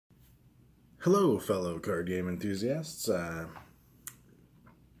Hello, fellow card game enthusiasts.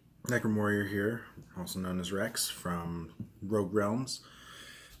 Necrom Warrior here, also known as Rex from Rogue Realms.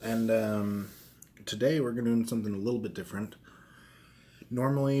 And today we're going to do something a little bit different.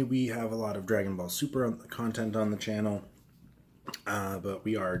 Normally we have a lot of Dragon Ball Super content on the channel, but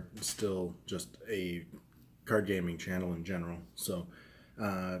we are still just a card gaming channel in general. So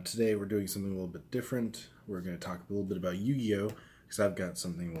today we're doing something a little bit different. We're going to talk a little bit about Yu-Gi-Oh! Because I've got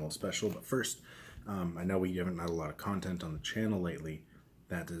something a little special. But first, I know we haven't had a lot of content on the channel lately.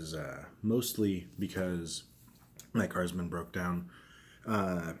 That is mostly because my car's been broke down,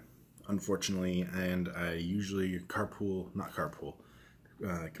 unfortunately, and I usually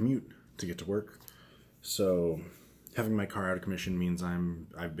commute to get to work. So having my car out of commission means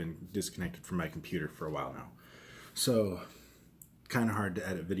I've been disconnected from my computer for a while now. So kind of hard to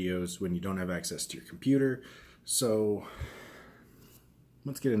edit videos when you don't have access to your computer. So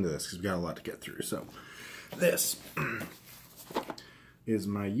let's get into this because we've got a lot to get through. So this is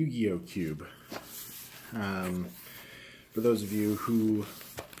my Yu-Gi-Oh! Cube. For those of you who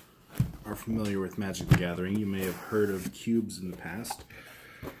are familiar with Magic the Gathering, you may have heard of cubes in the past.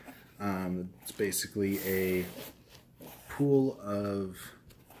 It's basically a pool of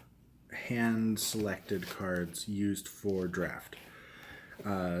hand-selected cards used for draft.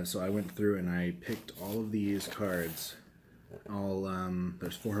 So I went through and I picked all of these cards.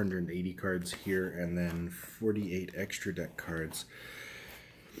 There's 480 cards here, and then 48 extra deck cards.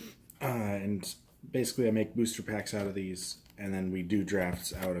 And basically I make booster packs out of these, and then we do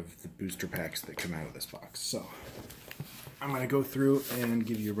drafts out of the booster packs that come out of this box. So I'm going to go through and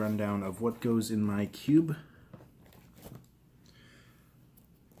give you a rundown of what goes in my cube.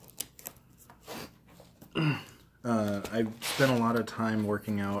 I've spent a lot of time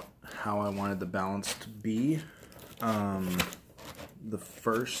working out how I wanted the balance to be. The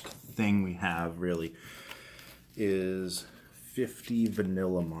first thing we have really is 50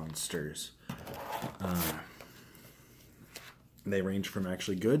 vanilla monsters. They range from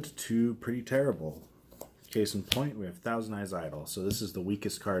actually good to pretty terrible. Case in point, we have Thousand Eyes Idol. So this is the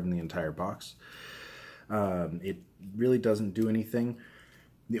weakest card in the entire box. It really doesn't do anything.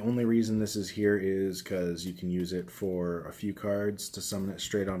 The only reason this is here is because you can use it for a few cards to summon it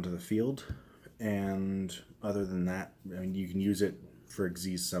straight onto the field. And other than that, I mean, you can use it for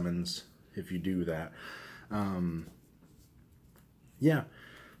Xyz summons if you do that. Yeah,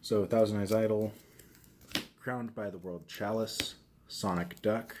 so Thousand Eyes Idol, Crowned by the World Chalice, Sonic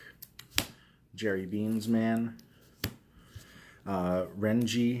Duck, Jerry Beans Man,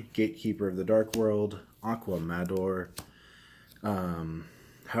 Renji, Gatekeeper of the Dark World, Aqua Mador,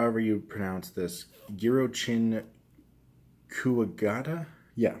 however you pronounce this, Girochin Kuwagata,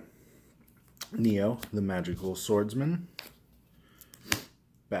 yeah, Neo, the Magical Swordsman,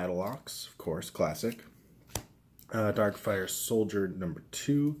 Battle Ox, of course, classic, Darkfire Soldier number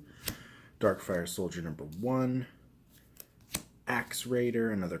 2, Darkfire Soldier number 1, Axe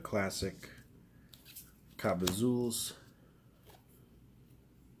Raider, another classic, Kabazuls,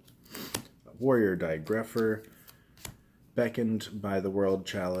 Warrior Digreffer, Beckoned by the World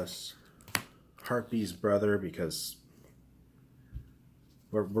Chalice, Harpy's Brother, because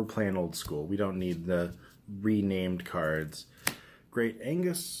we're playing old school. We don't need the renamed cards. Great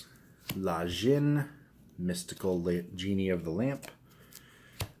Angus, La Jinn, Mystical Genie of the Lamp,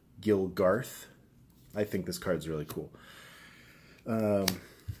 Gilgarth. I think this card's really cool.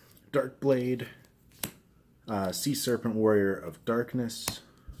 Darkblade, Sea Serpent Warrior of Darkness,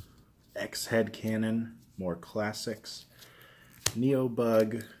 X-Head Cannon, more classics,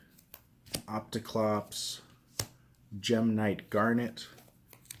 Neobug, Opticlops, Gem Knight Garnet,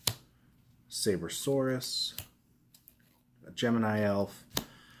 Sabersaurus, Gemini Elf,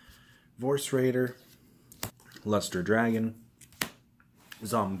 Vorse Raider, Luster Dragon,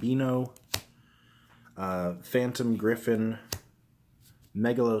 Zombino, Phantom Griffin,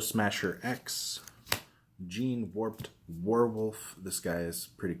 Megalo Smasher X, Gene Warped Werewolf. This guy is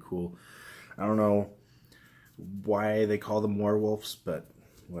pretty cool. I don't know why they call them werewolves, but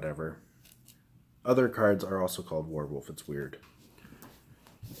whatever. Other cards are also called werewolf. It's weird.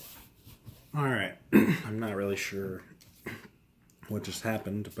 Alright, I'm not really sure what just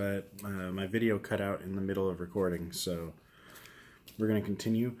happened, but my video cut out in the middle of recording, so we're going to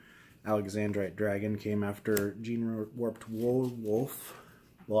continue. Alexandrite Dragon came after Gene Warped Wolf.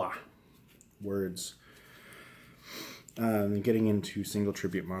 Blah. Words. Getting into single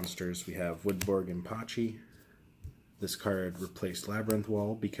tribute monsters, we have Woodborg and Pachi. This card replaced Labyrinth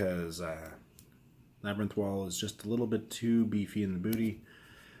Wall because Labyrinth Wall is just a little bit too beefy in the booty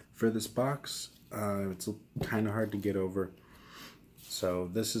for this box. It's kind of hard to get over. So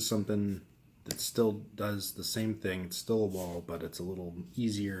this is something It still does the same thing. It's still a wall, but it's a little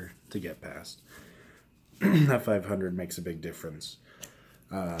easier to get past. That 500 makes a big difference.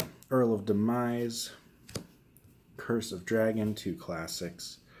 Earl of Demise, Curse of Dragon, 2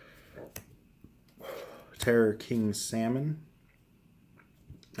 classics. Terror King Salmon.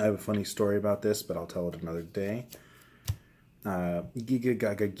 I have a funny story about this, but I'll tell it another day. Giga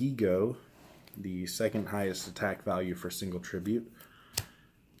Gaga Gigo, the second highest attack value for single tribute.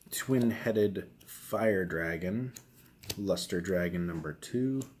 Twin-headed Fire Dragon, Luster Dragon number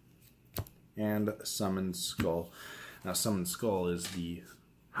 2, and Summoned Skull. Now, Summoned Skull is the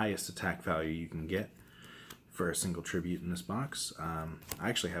highest attack value you can get for a single tribute in this box. I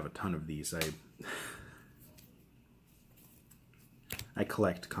actually have a ton of these. I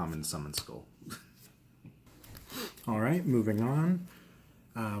collect common Summoned Skull. Alright, moving on.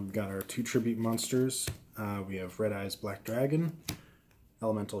 We've got our 2 tribute monsters. We have Red Eyes Black Dragon,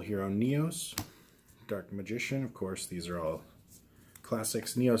 Elemental Hero Neos, Dark Magician. Of course, these are all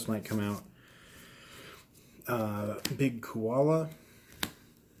classics. Neos might come out. Big Koala,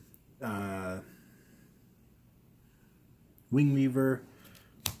 Wingweaver,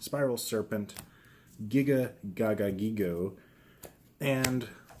 Spiral Serpent, Giga Gaga Gigo, and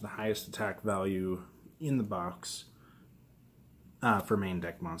the highest attack value in the box, for main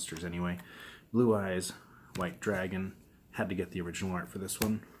deck monsters anyway, Blue Eyes White Dragon. Had to get the original art for this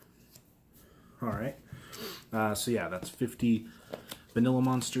one. Alright, so yeah, that's 50 vanilla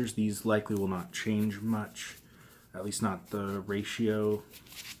monsters. These likely will not change much, at least not the ratio.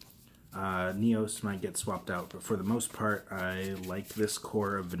 Neos might get swapped out, but for the most part, I like this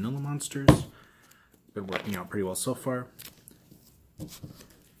core of vanilla monsters. Been working out pretty well so far.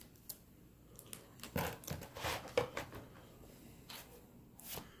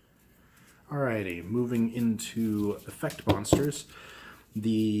 Alrighty, moving into effect monsters.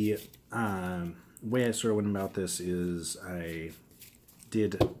 The way I sort of went about this is I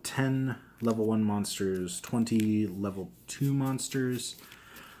did 10 level 1 monsters, 20 level 2 monsters,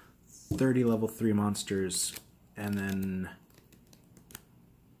 30 level 3 monsters, and then...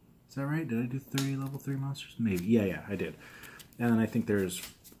 Is that right? Did I do 30 level 3 monsters? Maybe. Yeah, I did. And then I think there's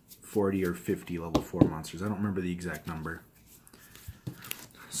 40 or 50 level 4 monsters. I don't remember the exact number.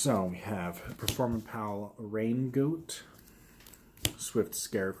 So we have Performant Pal Rain Goat, Swift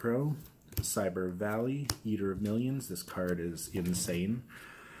Scarecrow, Cyber Valley, Eater of Millions. This card is insane.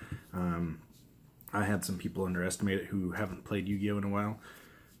 I had some people underestimate it who haven't played Yu-Gi-Oh! In a while.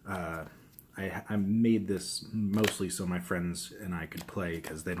 I made this mostly so my friends and I could play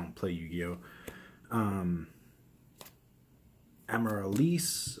because they don't play Yu-Gi-Oh!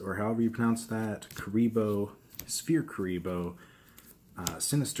 Amaryllis, or however you pronounce that, Karibo, Sphere Karibo,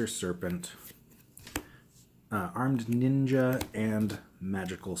 Sinister Serpent, Armed Ninja, and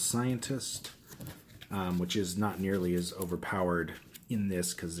Magical Scientist, which is not nearly as overpowered in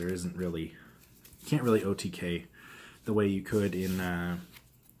this because there isn't really, you can't really OTK the way you could in,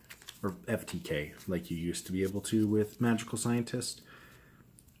 or FTK like you used to be able to with Magical Scientist.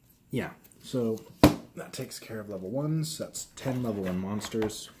 Yeah, so that takes care of level 1s. That's 10 level 1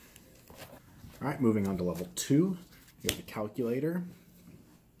 monsters. Alright, moving on to level 2. We have the Calculator.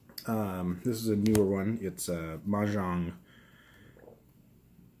 This is a newer one. It's Mahjong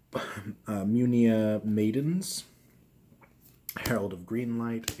Munia Maidens, Herald of Green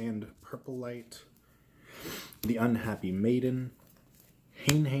Light and Purple Light, The Unhappy Maiden,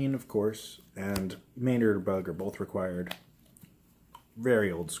 Hane, of course, and Maynard Bug are both required.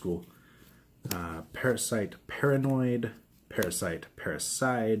 Very old school. Parasite Paranoid, Parasite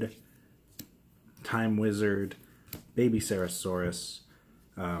Paraside, Time Wizard, Baby Sarasaurus.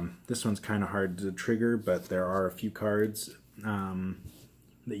 This one's kind of hard to trigger, but there are a few cards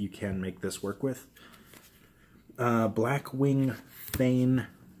that you can make this work with. Blackwing Thane,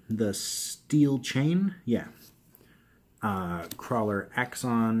 the Steel Chain, yeah. Crawler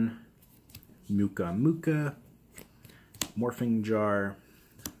Axon, Muka, Morphing Jar,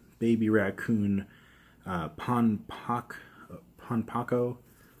 Baby Raccoon, Ponpaco,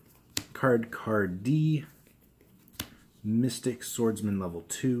 Card D, Mystic Swordsman level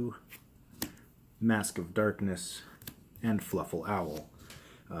 2, Mask of Darkness, and Fluffle Owl,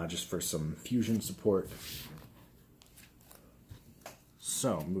 just for some fusion support.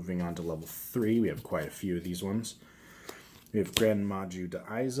 So, moving on to level 3, we have quite a few of these ones. We have Grand Maju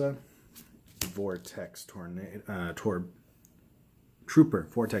Daiza, Vortex Trooper,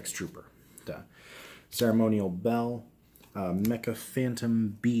 Ceremonial Bell, Mecha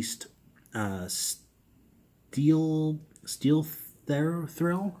Phantom Beast, Stealth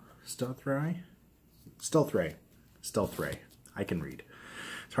Ray, I can read.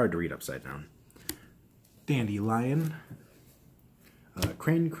 It's hard to read upside down. Dandelion,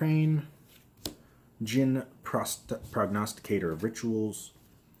 Crane, Jin, Prognosticator of Rituals,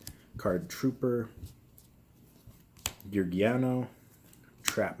 Card Trooper, Georgiano,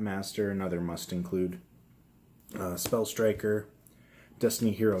 Trap Master, another must include, Spell Striker,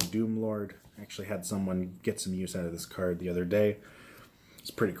 Destiny Hero Doomlord. Actually had someone get some use out of this card the other day.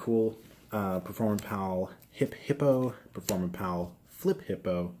 It's pretty cool. Performer Pal Hip Hippo, Performer Pal Flip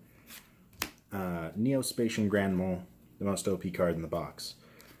Hippo, Neospatian Granmole, the most OP card in the box.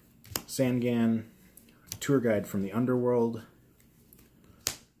 Sangan, Tour Guide from the Underworld,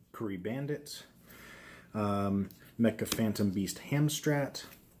 Curry Bandit, Mecha Phantom Beast Hamstrat,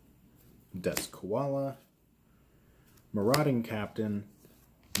 Desk Koala, Marauding Captain,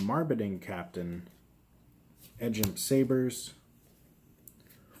 Marbiting Captain, Edgent Sabers,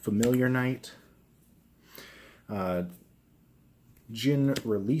 Familiar Knight, Jin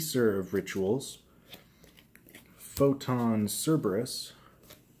Releaser of Rituals, Photon Cerberus,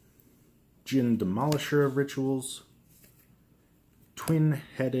 Jin Demolisher of Rituals,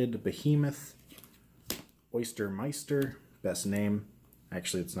 Twin-Headed Behemoth, Oyster Meister, best name.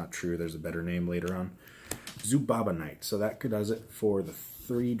 Actually, it's not true. There's a better name later on. Zubaba Knight. So that does it for the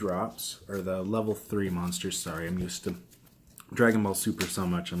 3 drops, or the level 3 monsters. Sorry, I'm used to Dragon Ball Super so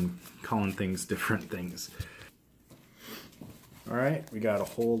much, I'm calling things different things. Alright, we got a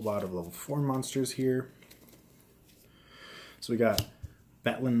whole lot of level 4 monsters here. So we got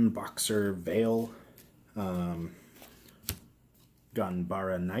Batlin Boxer Vale,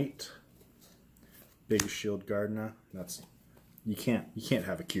 Ganbara Knight, Big Shield Gardna. That's you can't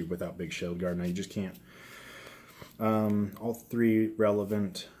have a cube without Big Shield Gardna. You just can't. All 3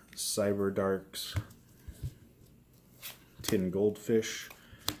 relevant Cyber Darks, Tin Goldfish,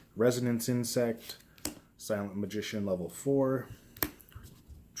 Resonance Insect, Silent Magician level 4,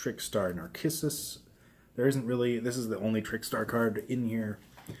 Trickstar Narcissus. There isn't really, this is the only Trickstar card in here,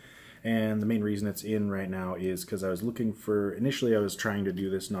 and the main reason it's in right now is because I was looking for, initially I was trying to do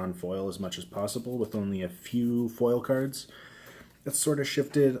this non-foil as much as possible with only a few foil cards. It's sort of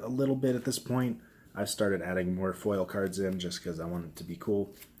shifted a little bit at this point. I've started adding more foil cards in just because I want it to be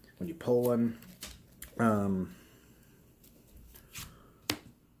cool when you pull one.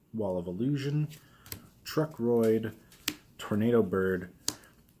 Wall of Illusion, Truckroid, Tornado Bird,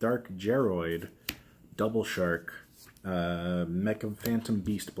 Dark Geroid, Double Shark, Mecha Phantom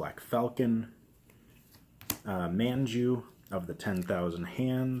Beast Black Falcon, Manju of the 10,000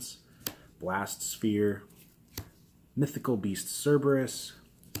 Hands, Blast Sphere, Mythical Beast Cerberus,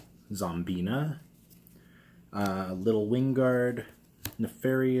 Zombina, Little Wingard,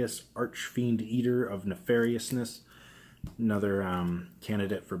 Nefarious Archfiend Eater of Nefariousness, another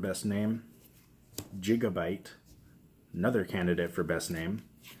candidate for best name, Gigabyte, another candidate for best name,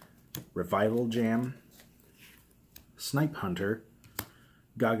 Revival Jam, Snipe Hunter,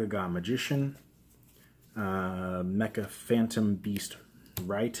 Gagaga Magician, Mecha Phantom Beast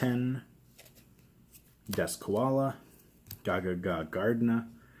Raiten, Desk Koala, Gagaga Gardna.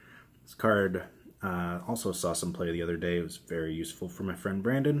 This card also saw some play the other day. It was very useful for my friend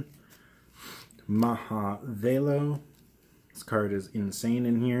Brandon. Mahavelo. This card is insane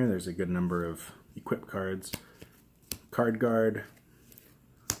in here. There's a good number of equip cards. Card Guard,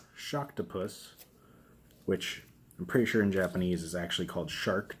 Shocktopus, which I'm pretty sure in Japanese is actually called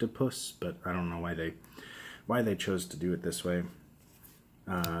Sharktopus, but I don't know why they chose to do it this way.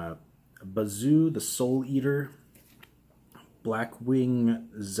 Bazoo, the Soul Eater, Blackwing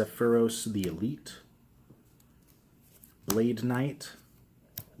Zephyros the Elite, Blade Knight,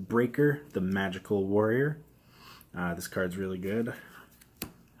 Breaker, the Magical Warrior. This card's really good.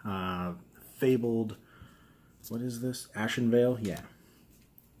 Fabled, what is this? Ashenvale? Yeah.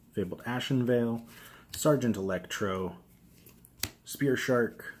 Fabled Ashenvale, Sergeant Electro, Spear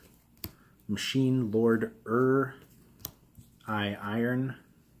Shark, Machine Lord Iron,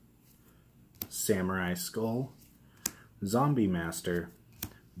 Samurai Skull, Zombie Master,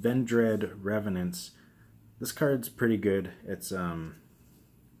 Vendread Revenants. This card's pretty good. It's you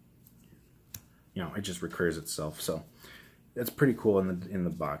know, it just recurs itself, so it's pretty cool in the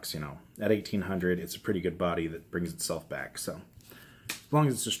box. You know, at 1800, it's a pretty good body that brings itself back. So as long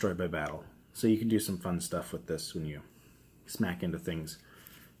as it's destroyed by battle, so you can do some fun stuff with this when you smack into things.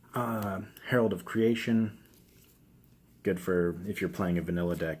 Herald of Creation, good for if you're playing a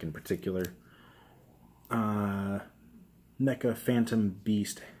vanilla deck in particular. Mecha Phantom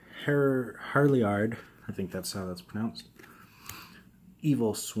Beast Harliard, I think that's how that's pronounced.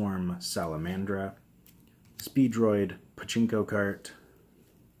 Evil Swarm Salamandra, Speedroid Pachinko Cart,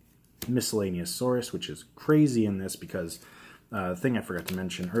 Miscellaneous Saurus, which is crazy in this because Thing I forgot to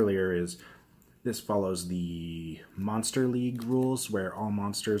mention earlier is this follows the Monster League rules, where all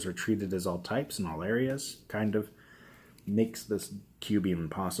monsters are treated as all types in all areas. Kind of makes this cube even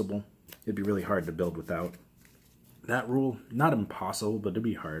possible. It'd be really hard to build without that rule. Not impossible, but it'd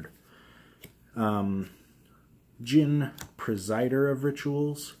be hard. Jin, Presider of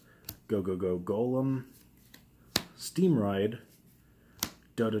Rituals, Go Go Go Golem, Steamroid,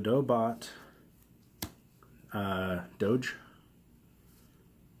 Dododobot, Doge,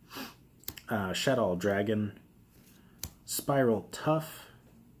 Shadow Dragon, Spiral Tough,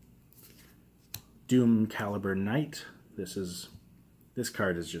 Doom Caliber Knight. This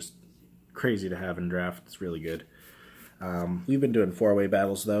card is just crazy to have in draft. It's really good. We've been doing 4-way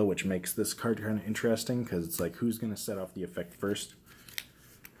battles though, which makes this card kind of interesting because it's like, who's going to set off the effect first?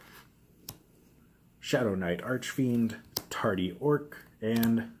 Shadow Knight Archfiend, Tardy Orc,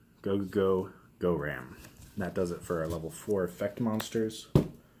 and Go Go Go Ram. That does it for our level 4 effect monsters.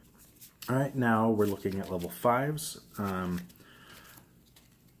 Alright, now we're looking at level 5s.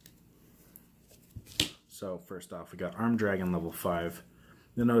 So first off, we got Armed Dragon level 5.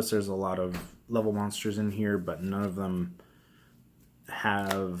 You'll notice there's a lot of level monsters in here, but none of them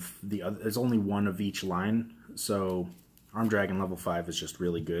have the other. There's only one of each line, so Armed Dragon level 5 is just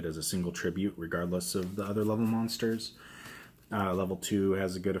really good as a single tribute, regardless of the other level monsters. Level 2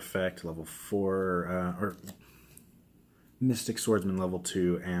 has a good effect. Level 4, or Mystic Swordsman level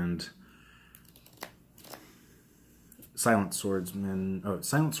 2, and Silent Swordsman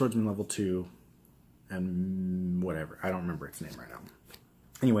level 2, and whatever. I don't remember its name right now.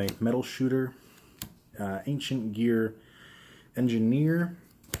 Anyway, Metal Shooter, Ancient Gear Engineer,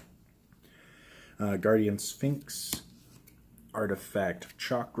 Guardian Sphinx, Artifact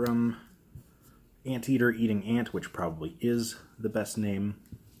Chakram, Anteater Eating Ant, which probably is the best name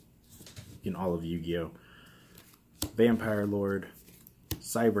in all of Yu-Gi-Oh! Vampire Lord,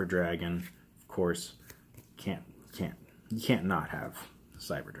 Cyber Dragon, of course, you can't not have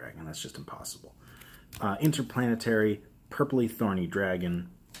Cyber Dragon, that's just impossible. Interplanetary, Purpley Thorny Dragon,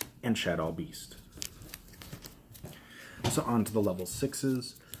 and Shadow Beast. So on to the level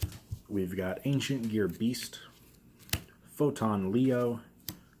 6s. We've got Ancient Gear Beast, Photon Leo,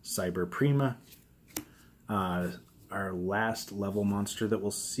 Cyber Prima. Our last level monster that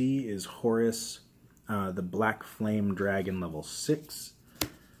we'll see is Horus, the Black Flame Dragon level 6.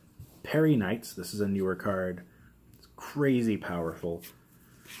 Perry Knights, this is a newer card. It's crazy powerful.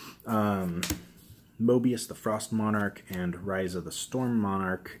 Mobius the Frost Monarch, and Rise of the Storm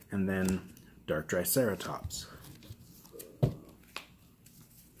Monarch, and then Dark Triceratops.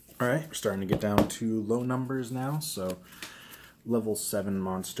 Alright, we're starting to get down to low numbers now, so level 7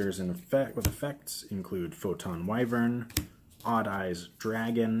 monsters with effects include Photon Wyvern, Odd Eyes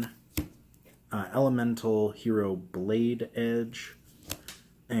Dragon, Elemental Hero Blade Edge,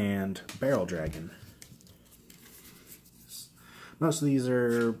 and Barrel Dragon. Most of these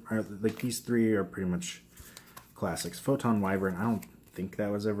are like, these 3 are pretty much classics. Photon Wyvern, I don't think that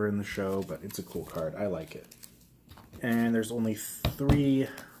was ever in the show, but it's a cool card. I like it. And there's only 3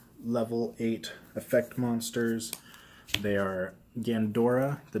 level 8 effect monsters. They are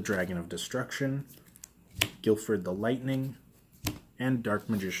Gandora, the Dragon of Destruction, Guilford the Lightning, and Dark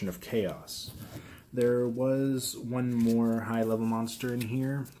Magician of Chaos. There was one more high-level monster in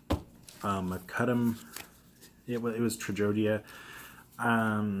here. I've cut him. It was Trajodia.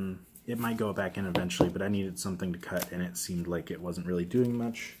 It might go back in eventually, but I needed something to cut, and it seemed like it wasn't really doing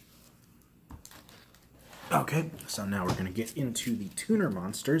much. Okay, so now we're going to get into the tuner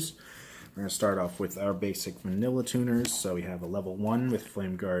monsters. We're going to start off with our basic vanilla tuners. So we have a level 1 with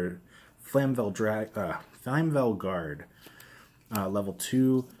Flamvel Guard. Level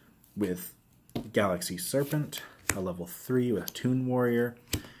 2 with Galaxy Serpent. A level 3 with Toon Warrior.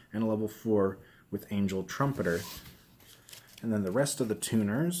 And a level 4 with Angel Trumpeter. And then the rest of the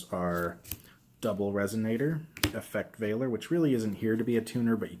tuners are Double Resonator, Effect Veiler, which really isn't here to be a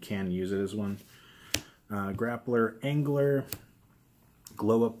tuner, but you can use it as one. Grappler Angler,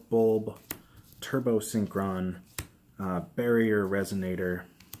 Glow Up Bulb, Turbo Synchron, Barrier Resonator,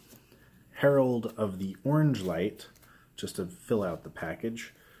 Herald of the Orange Light, just to fill out the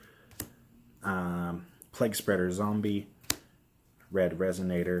package, Plague Spreader Zombie, Red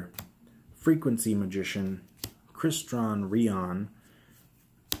Resonator, Frequency Magician, Crystron Rion.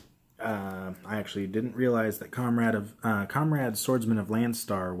 I actually didn't realize that Comrade Swordsman of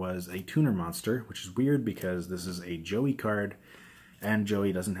Landstar was a tuner monster, which is weird because this is a Joey card, and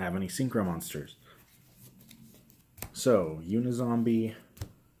Joey doesn't have any synchro monsters. So, Unizombie,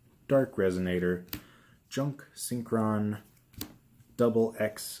 Dark Resonator, Junk Synchron, Double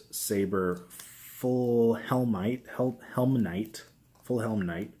X Saber Full Helm Knight,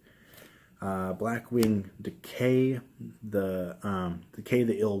 Blackwing Decay, Decay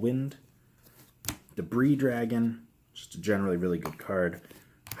the Ill Wind, Debris Dragon, just a generally really good card,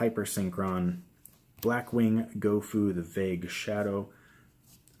 Hyper Synchron, Blackwing Gofu the Vague Shadow.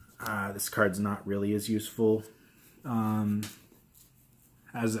 This card's not really as useful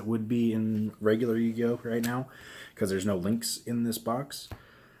as it would be in regular Yu-Gi-Oh! Right now, because there's no links in this box.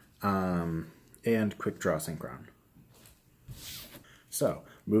 And Quick Draw Synchron. So,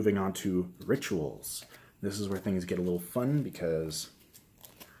 moving on to rituals. This is where things get a little fun because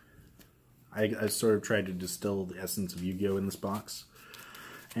I sort of tried to distill the essence of Yu-Gi-Oh! In this box.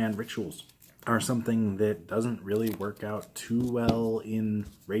 And rituals are something that doesn't really work out too well in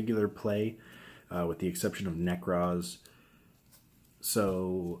regular play, with the exception of Necros.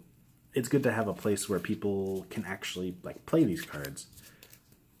 So it's good to have a place where people can actually play these cards.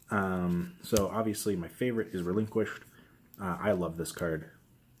 So obviously my favorite is Relinquished. I love this card.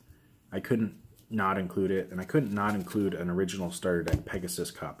 I couldn't not include it, and I couldn't not include an original starter deck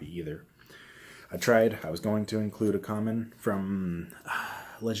Pegasus copy either. I tried. I was going to include a common from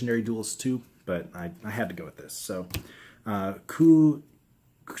Legendary Duelist 2, but I had to go with this. So,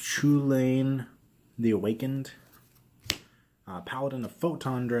 Chulane the Awakened, Paladin of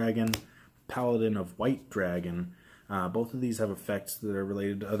Photon Dragon, Paladin of White Dragon. Both of these have effects that are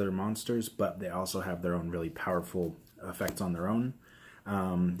related to other monsters, but they also have their own really powerful effects on their own.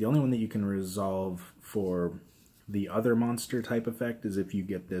 The only one that you can resolve for the other monster type effect is if you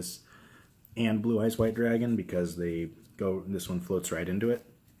get this and Blue Eyes White Dragon, because this one floats right into it.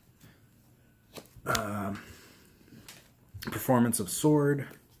 Performance of Sword,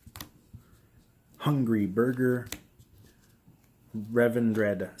 Hungry Burger,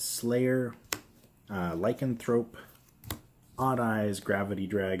 Revendred Slayer, Lycanthrope, Odd Eyes Gravity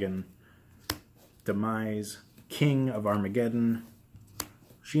Dragon, Demise, King of Armageddon,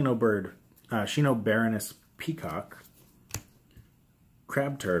 Shino Baroness Peacock,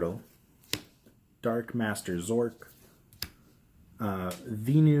 Crab Turtle, Dark Master Zork,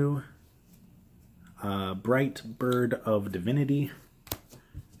 Venu, Bright Bird of Divinity,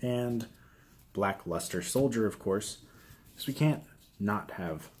 and Black Luster Soldier, of course. So we can't not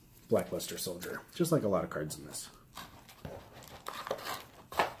have Black Luster Soldier, just like a lot of cards in this.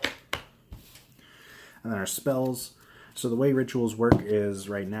 And then our spells. So the way rituals work is,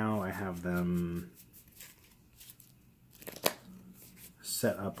 right now I have them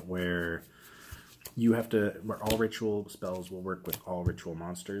set up where where all ritual spells will work with all ritual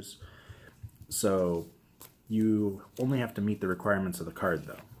monsters. So you only have to meet the requirements of the card,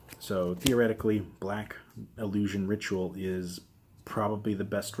 though. So theoretically, Black Illusion Ritual is probably the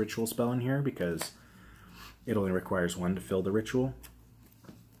best ritual spell in here because it only requires one to fill the ritual.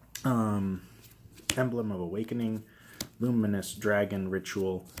 Emblem of Awakening, Luminous Dragon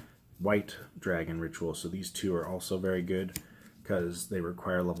Ritual, White Dragon Ritual. So these two are also very good because they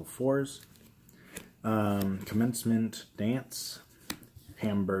require level 4s. Commencement Dance,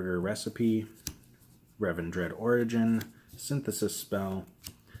 Hamburger Recipe, Revendred Origin, Synthesis Spell,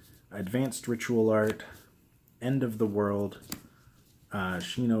 Advanced Ritual Art, End of the World,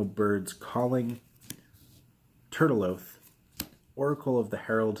 Shino Bird's Calling, Turtle Oath, Oracle of the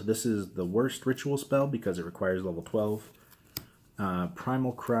Herald. This is the worst ritual spell because it requires level 12.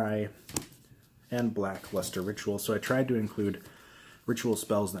 Primal Cry, and Black Luster Ritual. So I tried to include ritual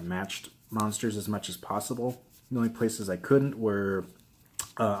spells that matched monsters as much as possible. The only places I couldn't were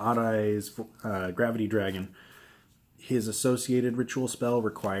Odd Eyes Gravity Dragon. His associated ritual spell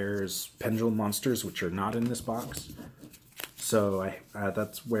requires pendulum monsters, which are not in this box. So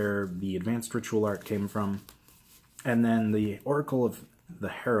that's where the advanced ritual art came from. And then the Oracle of the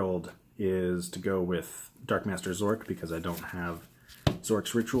Herald is to go with Dark Master Zork, because I don't have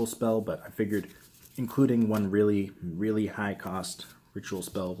Zork's ritual spell, but I figured including one really, really high cost ritual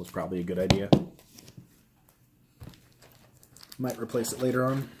spell was probably a good idea. Might replace it later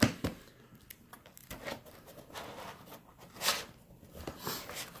on.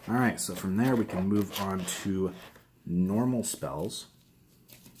 Alright, so from there we can move on to normal spells.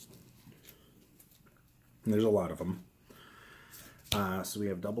 And there's a lot of them. So we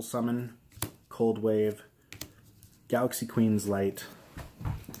have Double Summon, Cold Wave, Galaxy Queen's Light,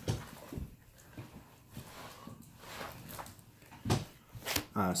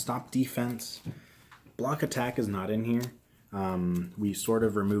 Stop Defense. Block Attack is not in here. We sort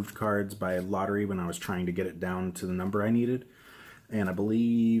of removed cards by lottery when I was trying to get it down to the number I needed. And I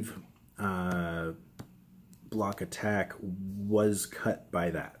believe Block Attack was cut by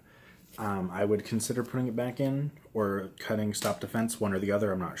that. I would consider putting it back in, or cutting Stop Defense, one or the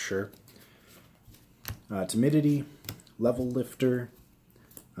other, I'm not sure. Timidity, Level Lifter,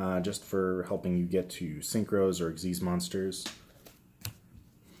 just for helping you get to Synchros or Xyz monsters.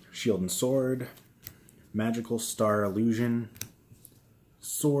 Shield and Sword, Magical Star Illusion,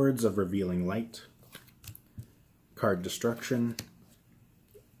 Swords of Revealing Light, Card Destruction,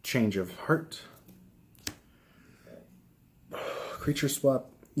 Change of Heart, Creature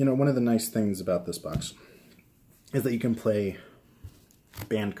Swap. You know, one of the nice things about this box is that you can play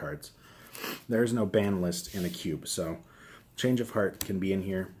banned cards. There's no ban list in a cube, so Change of Heart can be in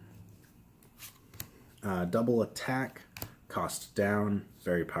here. Double Attack, cost down,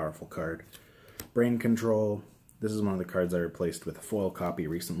 very powerful card. Brain Control, this is one of the cards I replaced with a foil copy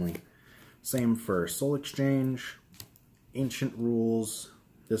recently. Same for Soul Exchange, Ancient Rules,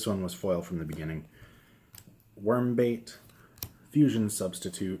 this one was foil from the beginning. Wormbait, Fusion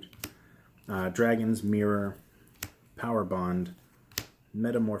Substitute, Dragon's Mirror, Power Bond,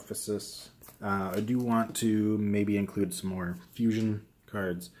 Metamorphosis. I do want to maybe include some more fusion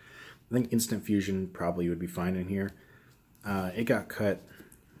cards. I think Instant Fusion probably would be fine in here. It got cut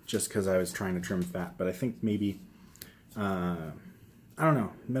just because I was trying to trim fat, but I think maybe, I don't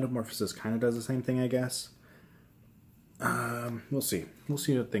know, Metamorphosis kind of does the same thing, I guess. We'll see. We'll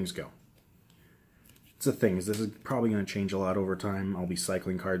see how things go. It's the thing, is this is probably going to change a lot over time. I'll be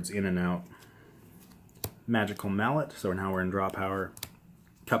cycling cards in and out. Magical Mallet, so now we're in draw power.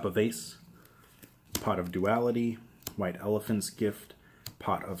 Cup of Ace, Pot of Duality, White Elephant's Gift,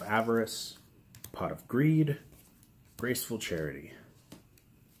 Pot of Avarice, Pot of Greed, Graceful Charity.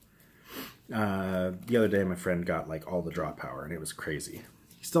 The other day my friend got like all the draw power and it was crazy.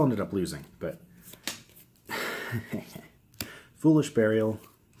 He still ended up losing, but... Foolish Burial,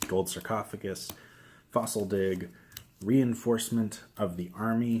 Gold Sarcophagus, Fossil Dig, Reinforcement of the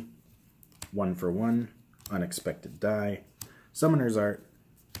Army, 1-for-1, Unexpected Die, Summoner's Art,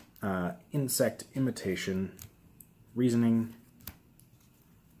 Insect Imitation, Reasoning,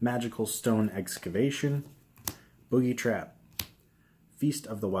 Magical Stone Excavation, Boogie Trap, Feast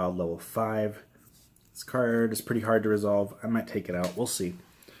of the Wild level 5. This card is pretty hard to resolve. I might take it out. We'll see.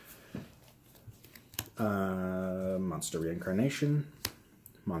 Monster Reincarnation,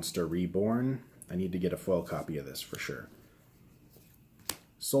 Monster Reborn. I need to get a foil copy of this for sure.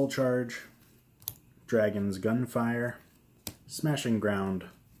 Soul Charge, Dragon's Gunfire, Smashing Ground,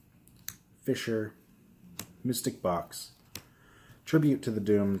 Fisher, Mystic Box, Tribute to the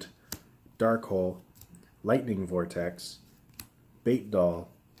Doomed, Dark Hole, Lightning Vortex, Bait Doll,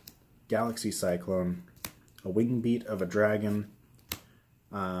 Galaxy Cyclone, a Wing Beat of a Dragon,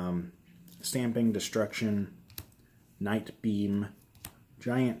 Stamping Destruction, Night Beam,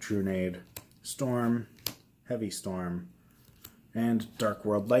 Giant Trunade, Storm, Heavy Storm, and Dark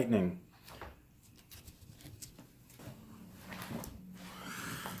World Lightning.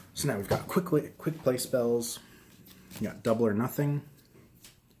 So now we've got quick play spells. We got Double or Nothing,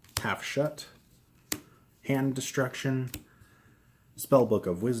 Half Shut, Hand Destruction, Spellbook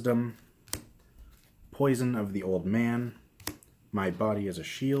of Wisdom, Poison of the Old Man, My Body as a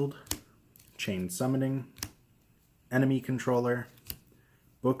Shield, Chain Summoning, Enemy Controller,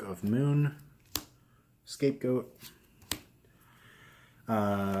 Book of Moon, Scapegoat,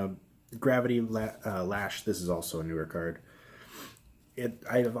 Gravity Lash. This is also a newer card.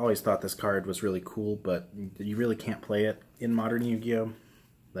 I've always thought this card was really cool, but you really can't play it in modern Yu-Gi-Oh!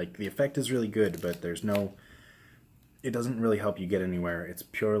 Like, the effect is really good, but there's no... It doesn't really help you get anywhere. It's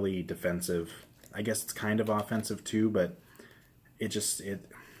purely defensive. I guess it's kind of offensive too, but it just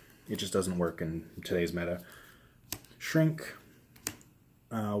doesn't work in today's meta. Shrink,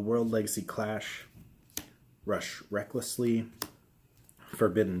 World Legacy Clash, Rush Recklessly,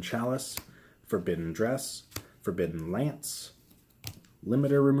 Forbidden Chalice, Forbidden Dress, Forbidden Lance,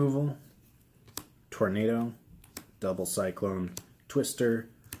 Limiter Removal, Tornado, Double Cyclone, Twister,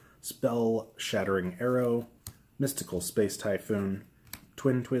 Spell Shattering Arrow, Mystical Space Typhoon,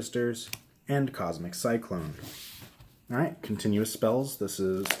 Twin Twisters, and Cosmic Cyclone. Alright, continuous spells. This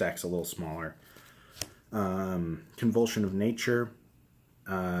stacks a little smaller. Convulsion of Nature.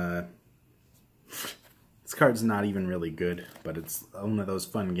 This card's not even really good, but it's one of those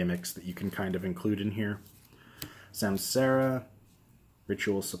fun gimmicks that you can kind of include in here. Samsara,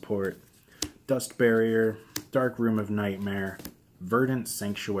 Ritual Support, Dust Barrier, Dark Room of Nightmare, Verdant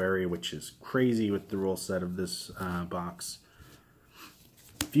Sanctuary, which is crazy with the rule set of this box.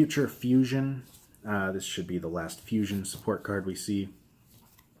 Future Fusion. This should be the last Fusion support card we see.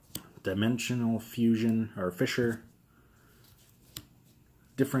 Dimensional Fusion, or Fisher.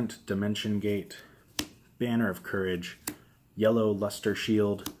 Different Dimension Gate. Banner of Courage. Yellow Luster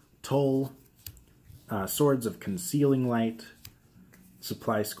Shield. Toll. Swords of Concealing Light.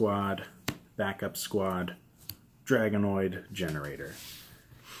 Supply Squad. Backup Squad, Dragonoid, Generator.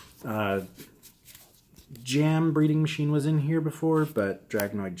 Jam Breeding Machine was in here before, but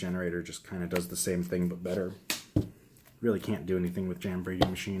Dragonoid Generator just kind of does the same thing but better. Really can't do anything with Jam Breeding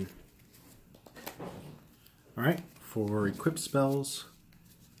Machine. Alright, for equip spells,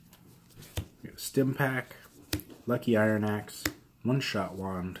 we got Stim Pack, Lucky Iron Axe, One-Shot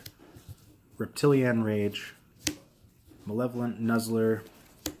Wand, Reptilian Rage, Malevolent Nuzzler,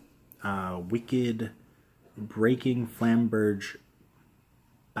 Wicked Breaking Flamberge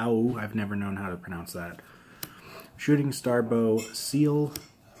Bow, I've never known how to pronounce that, Shooting Star Bow, Seal,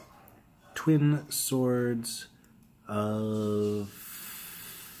 Twin Swords of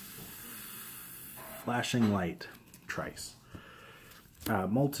Flashing Light, Trice,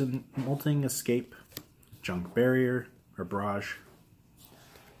 Molting Escape, Junk Barrier, or Barrage,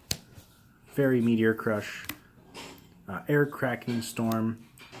 Fairy Meteor Crush, Air Cracking Storm,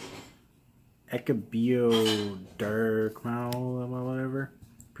 Ekabio Dark Mal, whatever,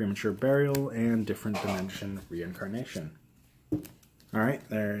 Premature Burial, and Different Dimension Reincarnation. Alright,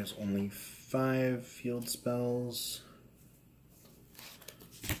 there's only 5 field spells.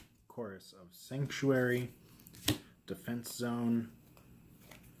 Chorus of Sanctuary, Defense Zone,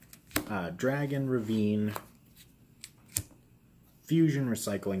 Dragon Ravine, Fusion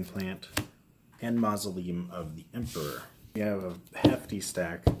Recycling Plant, and Mausoleum of the Emperor. We have a hefty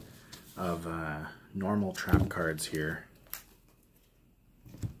stack of normal trap cards here.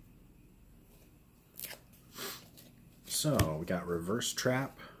 So, we got Reverse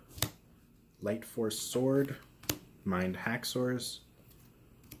Trap, Light Force Sword, Mind Haxors,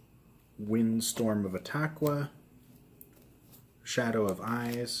 Windstorm of Ataqua, Shadow of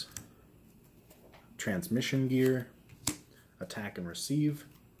Eyes, Transmission Gear, Attack and Receive,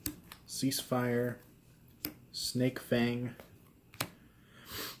 Ceasefire, Snake Fang,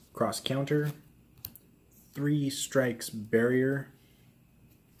 Cross Counter, 3 Strikes Barrier,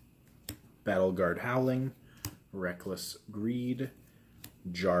 Battle Guard Howling, Reckless Greed,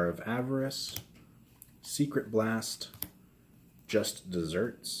 Jar of Avarice, Secret Blast, Just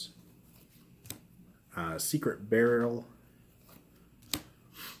Desserts, Secret Barrel,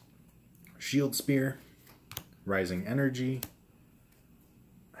 Shield Spear, Rising Energy,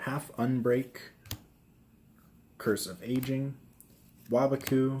 Half Unbreak, Curse of Aging,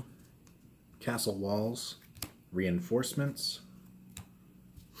 Wabaku, Castle Walls, Reinforcements,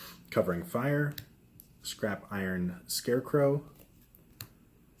 Covering Fire, Scrap Iron Scarecrow,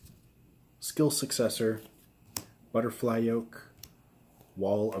 Skill Successor, Butterfly Yoke,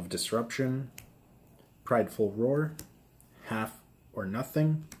 Wall of Disruption, Prideful Roar, Half or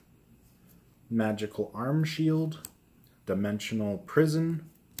Nothing, Magical Arm Shield, Dimensional Prison,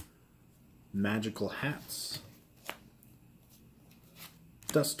 Magical Hats,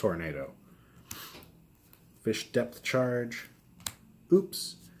 Dust Tornado, Fish Depth Charge,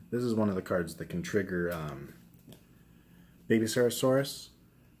 Oops, this is one of the cards that can trigger Baby Sarasaurus.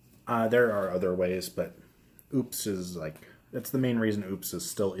 There are other ways, but Oops is like, that's the main reason Oops is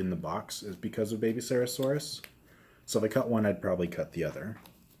still in the box, is because of Baby Sarasaurus. So if I cut one, I'd probably cut the other.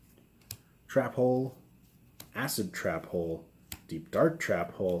 Trap Hole, Acid Trap Hole, Deep Dark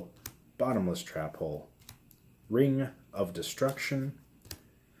Trap Hole, Bottomless Trap Hole, Ring of Destruction,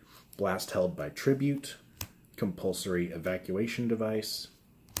 Blast Held by Tribute, Compulsory Evacuation Device,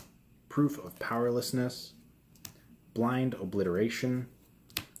 Proof of Powerlessness, Blind Obliteration,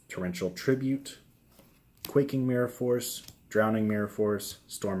 Torrential Tribute, Quaking Mirror Force, Drowning Mirror Force,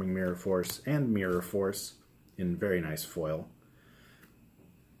 Storming Mirror Force, and Mirror Force in very nice foil.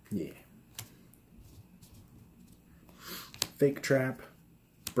 Yeah. Fake Trap,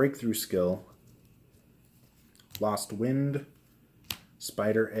 Breakthrough Skill, Lost Wind,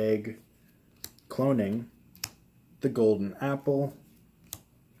 Spider Egg, Cloning, the Golden Apple,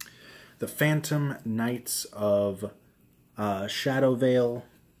 the Phantom Knights of Shadow Veil,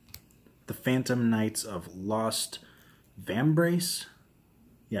 the Phantom Knights of Lost Vambrace,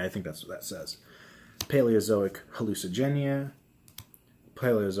 yeah, I think that's what that says, Paleozoic Hallucigenia,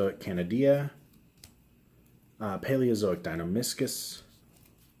 Paleozoic Canidia, Paleozoic Deinonymiscus,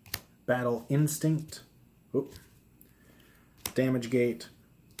 Battle Instinct, Damage Gate,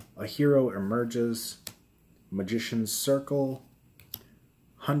 A Hero Emerges, Magician's Circle,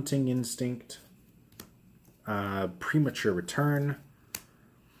 Hunting Instinct, Premature Return,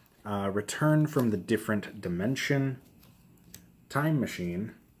 Return from the Different Dimension, Time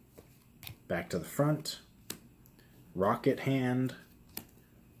Machine, Back to the Front, Rocket Hand,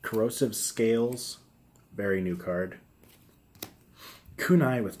 Corrosive Scales, very new card,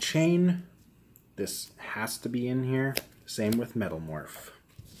 Kunai with Chain, this has to be in here, same with Metalmorph,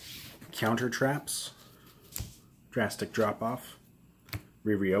 Counter Traps, Drastic Drop-Off,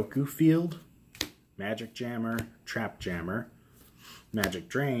 Riryoku Field, Magic Jammer, Trap Jammer, Magic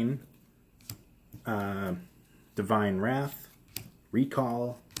Drain, Divine Wrath,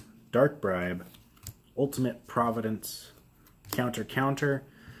 Recall, Dark Bribe, Ultimate Providence, Counter Counter.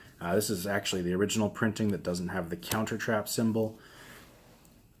 This is actually the original printing that doesn't have the counter trap symbol.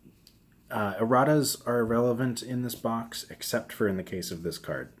 Erratas are irrelevant in this box, except for in the case of this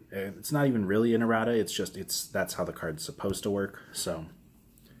card. It's not even really an errata, that's how the card's supposed to work. So,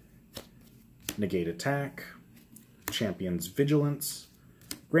 Negate Attack, Champion's Vigilance,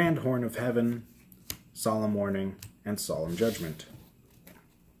 Grand Horn of Heaven, Solemn Warning, and Solemn Judgment.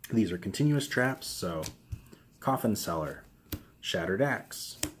 These are continuous traps, so Coffin Cellar, Shattered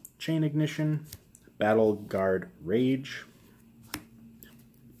Axe, Chain Ignition, Battle Guard Rage,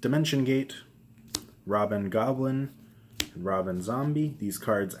 Dimension Gate, Robin Goblin, and Robin Zombie. These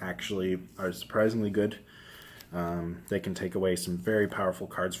cards actually are surprisingly good. They can take away some very powerful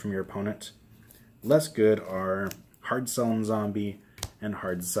cards from your opponent. Less good are Hard Selling Zombie and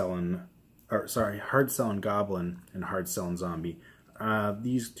Hard Selling Goblin and Hard Selling Zombie.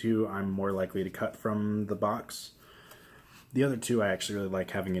 These two I'm more likely to cut from the box. The other two I actually really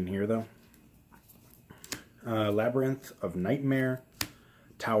like having in here, though. Labyrinth of Nightmare,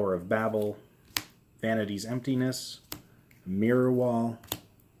 Tower of Babel, Vanity's Emptiness, Mirror Wall,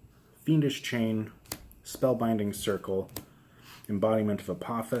 Fiendish Chain, Spellbinding Circle, Embodiment of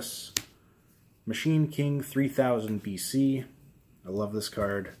Apophis, Machine King 3000 BC, I love this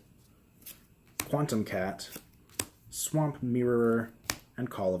card, Quantum Cat, Swamp Mirrorer,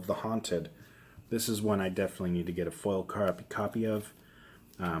 and Call of the Haunted. This is one I definitely need to get a foil copy of.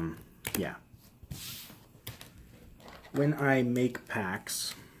 Yeah. When I make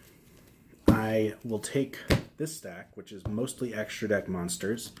packs, I will take this stack, which is mostly extra deck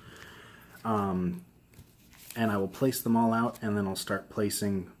monsters, and I will place them all out, and then I'll start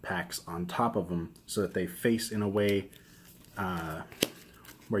placing packs on top of them so that they face in a way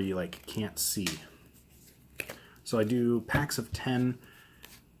where you can't see. So I do packs of 10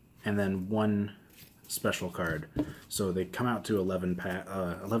 and then one special card. So they come out to 11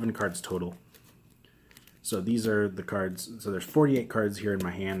 cards total. So these are the cards. So there's 48 cards here in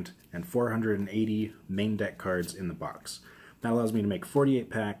my hand and 480 main deck cards in the box. That allows me to make 48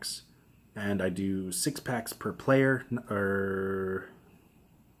 packs, and I do 6 packs per player, or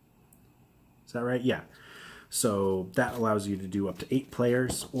is that right? Yeah. So that allows you to do up to 8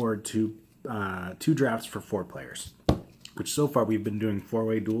 players, or two drafts for 4 players, which so far we've been doing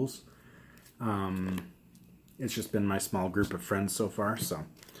 4-way duels. It's just been my small group of friends so far, so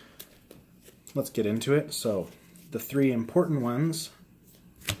let's get into it. So the 3 important ones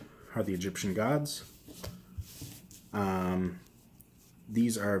are the Egyptian gods.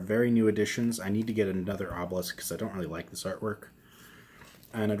 These are very new additions. I need to get another obelisk because I don't really like this artwork,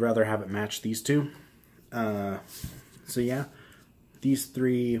 and I'd rather have it match these two. So yeah, these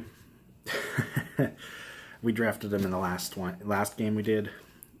 3 we drafted them in the last game we did,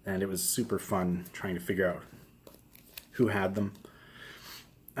 and it was super fun trying to figure out who had them.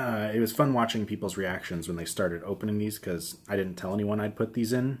 It was fun watching people's reactions when they started opening these, because I didn't tell anyone I'd put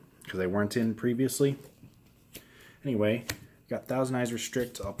these in because they weren't in previously. Anyway, got Thousand Eyes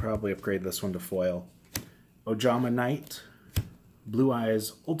Restrict. I'll probably upgrade this one to foil. Ojama Knight, Blue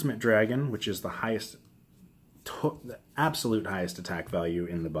Eyes Ultimate Dragon, which is the highest, the absolute highest attack value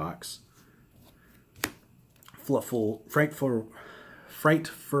in the box. Frightful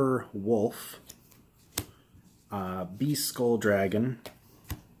Wolf, Beast Skull Dragon,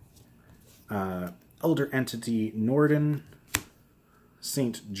 Elder Entity Norden,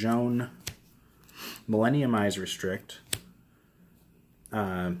 Saint Joan, Millennium Eyes Restrict,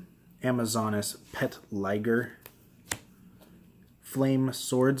 Amazoness Pet Liger, Flame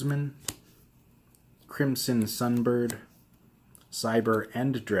Swordsman, Crimson Sunbird, Cyber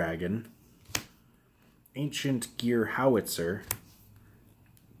End Dragon, Ancient Gear Howitzer,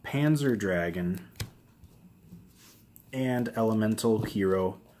 Panzer Dragon, and Elemental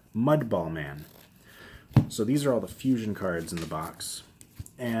Hero Mudball Man. So these are all the fusion cards in the box.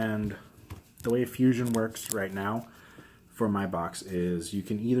 And the way fusion works right now for my box is you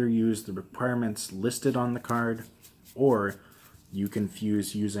can either use the requirements listed on the card, or you can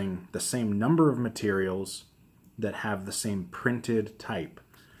fuse using the same number of materials that have the same printed type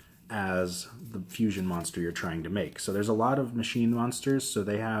as the fusion monster you're trying to make. So there's a lot of machine monsters, so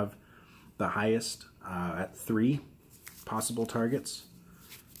they have the highest at 3 possible targets.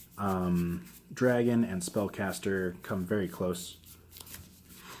 Dragon and Spellcaster come very close.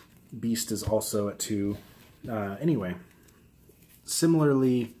 Beast is also at 2. Anyway,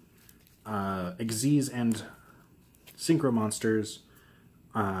 similarly Xyz and Synchro monsters,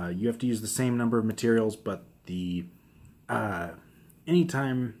 you have to use the same number of materials, but the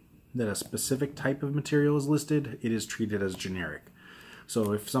anytime that a specific type of material is listed, it is treated as generic.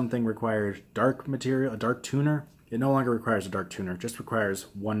 So if something requires dark material, a dark tuner, it no longer requires a dark tuner, it just requires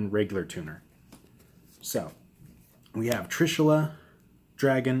one regular tuner. So we have Trishula,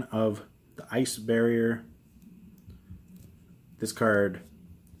 Dragon of the Ice Barrier. This card,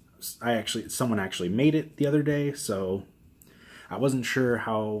 someone actually made it the other day, so I wasn't sure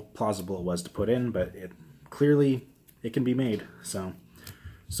how plausible it was to put in, but clearly it can be made. So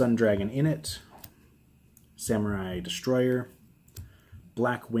Sun Dragon in it, Samurai Destroyer,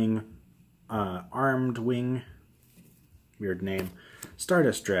 Black Wing, Armed Wing, weird name,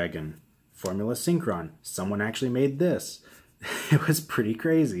 Stardust Dragon, Formula Synchron. Someone actually made this. It was pretty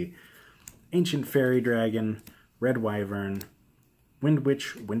crazy. Ancient Fairy Dragon, Red Wyvern, Wind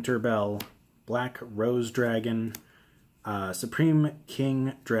Witch Winter Bell, Black Rose Dragon, Supreme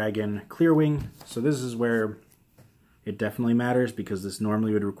King Dragon, Clearwing. So this is where it definitely matters, because this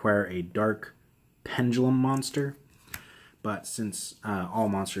normally would require a dark pendulum monster. But since all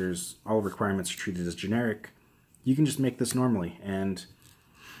requirements are treated as generic, you can just make this normally. And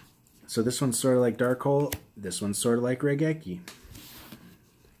so this one's sort of like Dark Hole, this one's sort of like Regeki.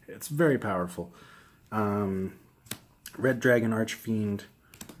 It's very powerful. Red Dragon Archfiend,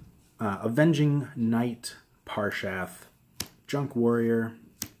 Avenging Knight Parshath, Junk Warrior,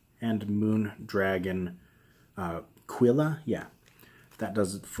 and Moon Dragon Quilla. Yeah, that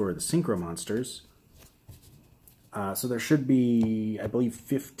does it for the Synchro monsters. So there should be, I believe,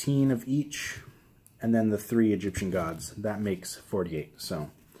 15 of each, and then the 3 Egyptian gods. That makes 48.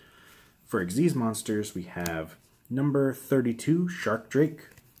 So for Xyz monsters, we have number 32, Shark Drake,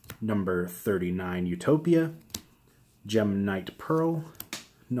 number 39, Utopia, Gem Knight Pearl,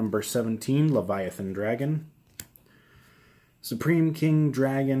 number 17, Leviathan Dragon, Supreme King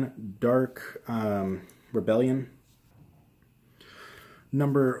Dragon, Dark Rebellion,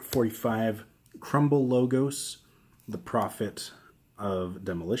 number 45, Crumble Logos, the Prophet of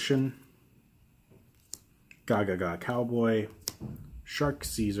Demolition, Gaga Cowboy, Shark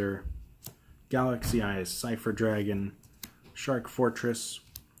Caesar, Galaxy Eyes Cypher Dragon, Shark Fortress,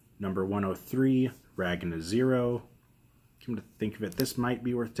 number 103, Ragna Zero. Come to think of it, this might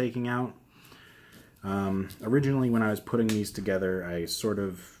be worth taking out. Originally, when I was putting these together, I sort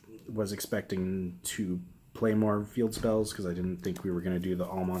of was expecting to play more field spells, because I didn't think we were going to do the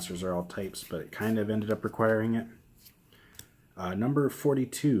all monsters are all types, but it kind of ended up requiring it. Number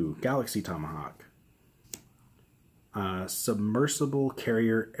 42, Galaxy Tomahawk. Submersible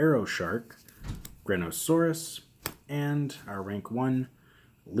Carrier Arrow Shark, Grenosaurus, and our rank 1,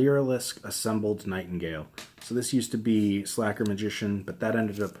 Lyralisk Assembled Nightingale. So this used to be Slacker Magician, but that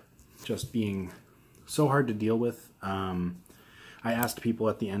ended up just being so hard to deal with. I asked people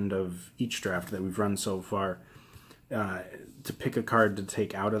at the end of each draft that we've run so far to pick a card to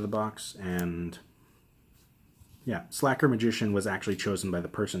take out of the box, and yeah, Slacker Magician was actually chosen by the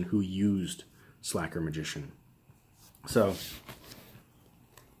person who used Slacker Magician. So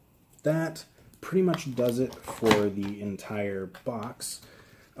that pretty much does it for the entire box.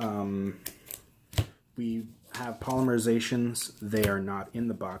 We have polymerizations. They are not in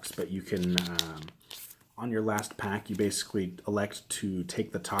the box, but you can, on your last pack, you basically elect to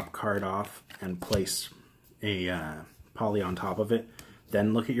take the top card off and place a poly on top of it,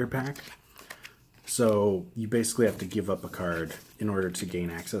 then look at your pack. So you basically have to give up a card in order to gain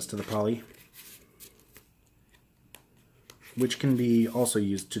access to the poly, which can be also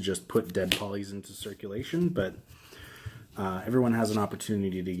used to just put dead polys into circulation, but everyone has an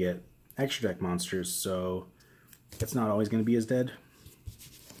opportunity to get extra deck monsters, so it's not always going to be as dead.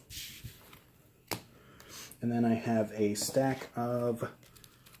 And then I have a stack of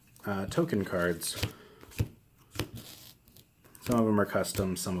token cards. Some of them are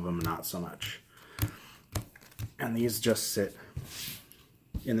custom, some of them not so much. And these just sit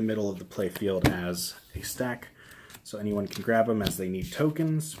in the middle of the play field as a stack, so anyone can grab them as they need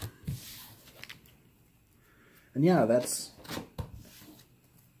tokens. And yeah, that's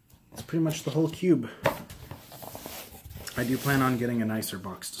pretty much the whole cube. I do plan on getting a nicer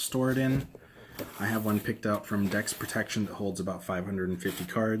box to store it in. I have one picked out from Dex Protection that holds about 550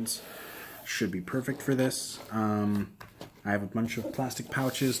 cards. Should be perfect for this. I have a bunch of plastic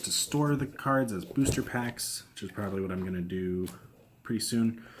pouches to store the cards as booster packs, which is probably what I'm going to do pretty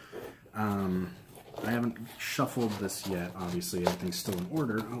soon. I haven't shuffled this yet, obviously. Everything's still in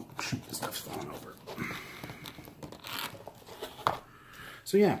order. Oh, shoot, this stuff's falling over.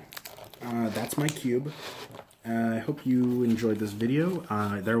 So yeah, that's my cube. I hope you enjoyed this video.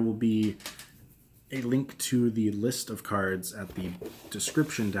 There will be a link to the list of cards at the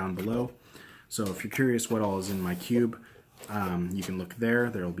description down below. So if you're curious what all is in my cube, you can look there.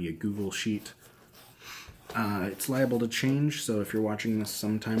 There will be a Google sheet. It's liable to change, so if you're watching this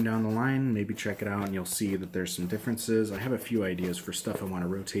sometime down the line, maybe check it out and you'll see that there's some differences. I have a few ideas for stuff I want to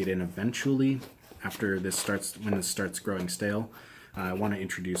rotate in eventually after this starts, when this starts growing stale. I want to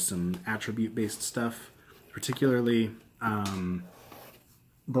introduce some attribute-based stuff, particularly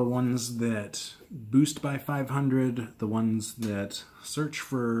the ones that boost by 500, the ones that search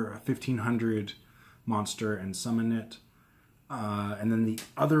for 1500 monster and summon it, and then the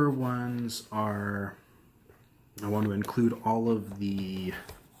other ones are, I want to include all of the,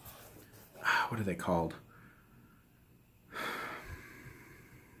 what are they called?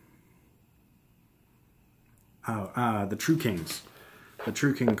 The True Kings. The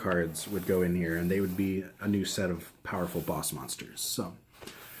True King cards would go in here, and they would be a new set of powerful boss monsters. So,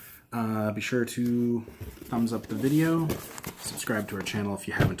 be sure to thumbs up the video, subscribe to our channel if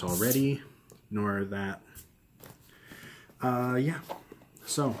you haven't already, nor that. Yeah.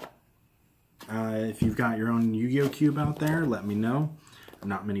 So, if you've got your own Yu-Gi-Oh! Cube out there, let me know.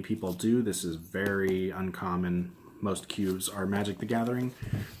 Not many people do. This is very uncommon. Most cubes are Magic the Gathering.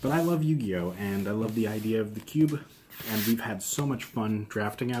 But I love Yu-Gi-Oh! And I love the idea of the cube. And we've had so much fun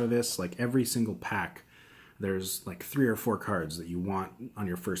drafting out of this. Like every single pack, there's like 3 or 4 cards that you want on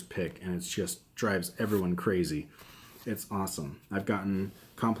your first pick. And it just drives everyone crazy. It's awesome. I've gotten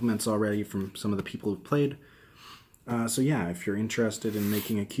compliments already from some of the people who've played. So yeah, if you're interested in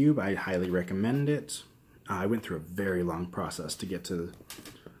making a cube, I highly recommend it. I went through a very long process to get to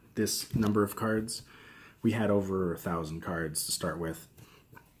this number of cards. We had over 1,000 cards to start with,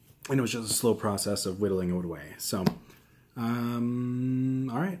 and it was just a slow process of whittling it away. So,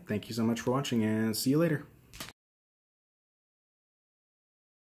 alright, thank you so much for watching, and see you later.